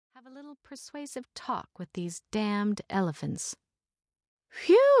have a little persuasive talk with these damned elephants.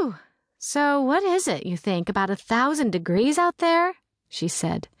 Phew! So what is it, you think, about 1,000 degrees out there? She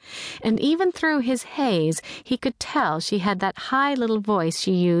said, and even through his haze he could tell she had that high little voice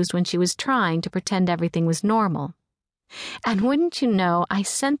she used when she was trying to pretend everything was normal. And wouldn't you know, I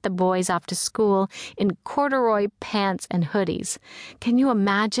sent the boys off to school in corduroy pants and hoodies. Can you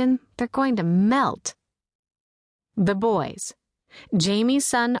imagine? They're going to melt. The boys. Jamie's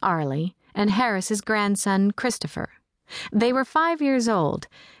son Arlie and Harris's grandson Christopher. They were 5 years old,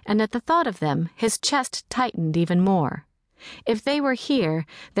 and at the thought of them his chest tightened even more. If they were here,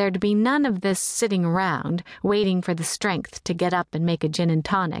 there'd be none of this sitting around, waiting for the strength to get up and make a gin and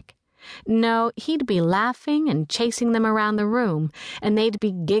tonic. No, he'd be laughing and chasing them around the room, and they'd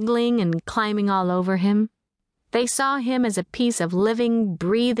be giggling and climbing all over him. They saw him as a piece of living,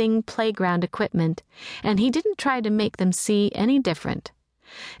 breathing playground equipment, and he didn't try to make them see any different.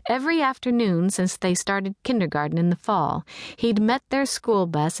 Every afternoon since they started kindergarten in the fall, he'd met their school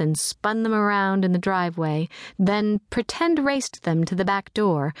bus and spun them around in the driveway, then pretend raced them to the back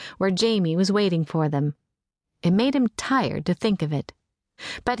door where Jamie was waiting for them. It made him tired to think of it.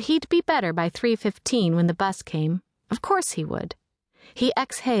 But he'd be better by 3:15 when the bus came. Of course he would. He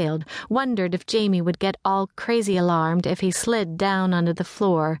exhaled, wondered if Jamie would get all crazy alarmed if he slid down onto the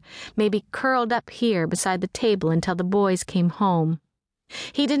floor, maybe curled up here beside the table until the boys came home.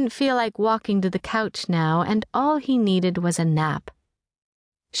 He didn't feel like walking to the couch now, and all he needed was a nap.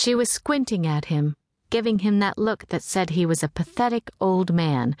 She was squinting at him, giving him that look that said he was a pathetic old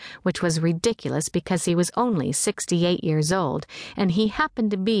man, which was ridiculous because he was only 68 years old, and he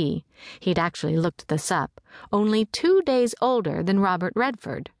happened to be, he'd actually looked this up, only 2 days older than Robert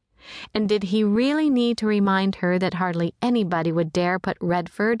Redford. And did he really need to remind her that hardly anybody would dare put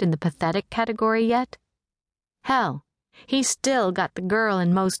Redford in the pathetic category yet? Hell, he still got the girl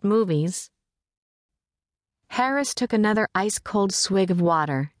in most movies. Harris took another ice-cold swig of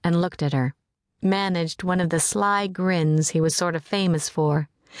water and looked at her. Managed one of the sly grins he was sort of famous for.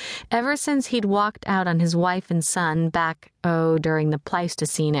 Ever since he'd walked out on his wife and son back, during the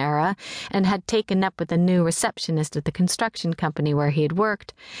Pleistocene era, and had taken up with a new receptionist at the construction company where he had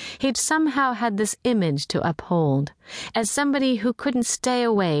worked, he'd somehow had this image to uphold, as somebody who couldn't stay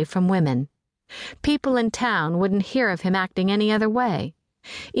away from women. People in town wouldn't hear of him acting any other way.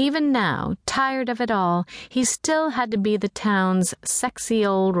 Even now, tired of it all, he still had to be the town's sexy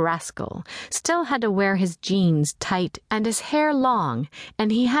old rascal, still had to wear his jeans tight and his hair long,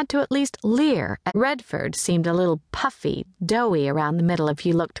 and he had to at least leer. Redford seemed a little puffy, doughy around the middle if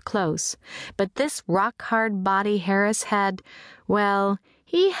you looked close, but this rock-hard body Harris had, well,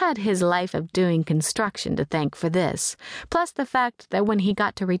 he had his life of doing construction to thank for this, plus the fact that when he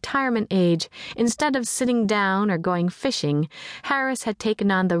got to retirement age, instead of sitting down or going fishing, Harris had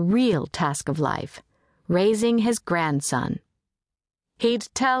taken on the real task of life, raising his grandson. He'd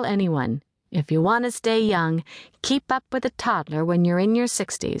tell anyone, if you want to stay young, keep up with a toddler when you're in your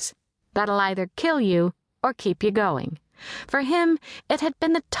 60s. That'll either kill you or keep you going. For him, it had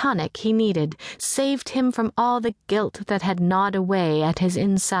been the tonic he needed, saved him from all the guilt that had gnawed away at his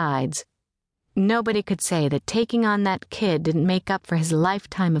insides. Nobody could say that taking on that kid didn't make up for his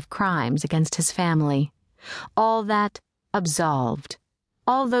lifetime of crimes against his family. All that absolved.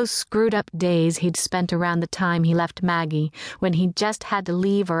 All those screwed-up days he'd spent around the time he left Maggie, when he just had to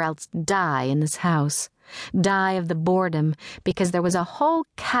leave or else die in this house. Die of the boredom, because there was a whole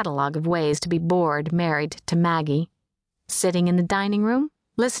catalog of ways to be bored married to Maggie. Sitting in the dining room,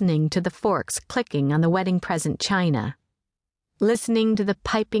 listening to the forks clicking on the wedding present china. Listening to the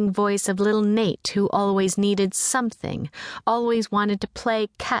piping voice of little Nate, who always needed something, always wanted to play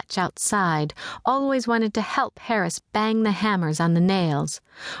catch outside, always wanted to help Harris bang the hammers on the nails.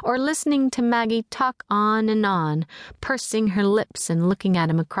 Or listening to Maggie talk on, pursing her lips and looking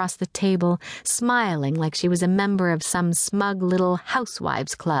at him across the table, smiling like she was a member of some smug little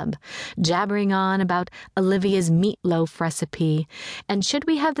housewives' club, jabbering on about Olivia's meatloaf recipe, and should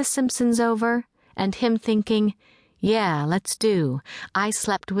we have the Simpsons over? And him thinking, yeah, let's do. I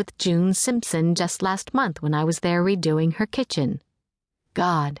slept with June Simpson just last month when I was there redoing her kitchen.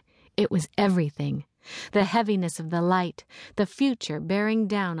 God, it was everything. The heaviness of the light, the future bearing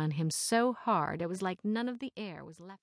down on him so hard it was like none of the air was left.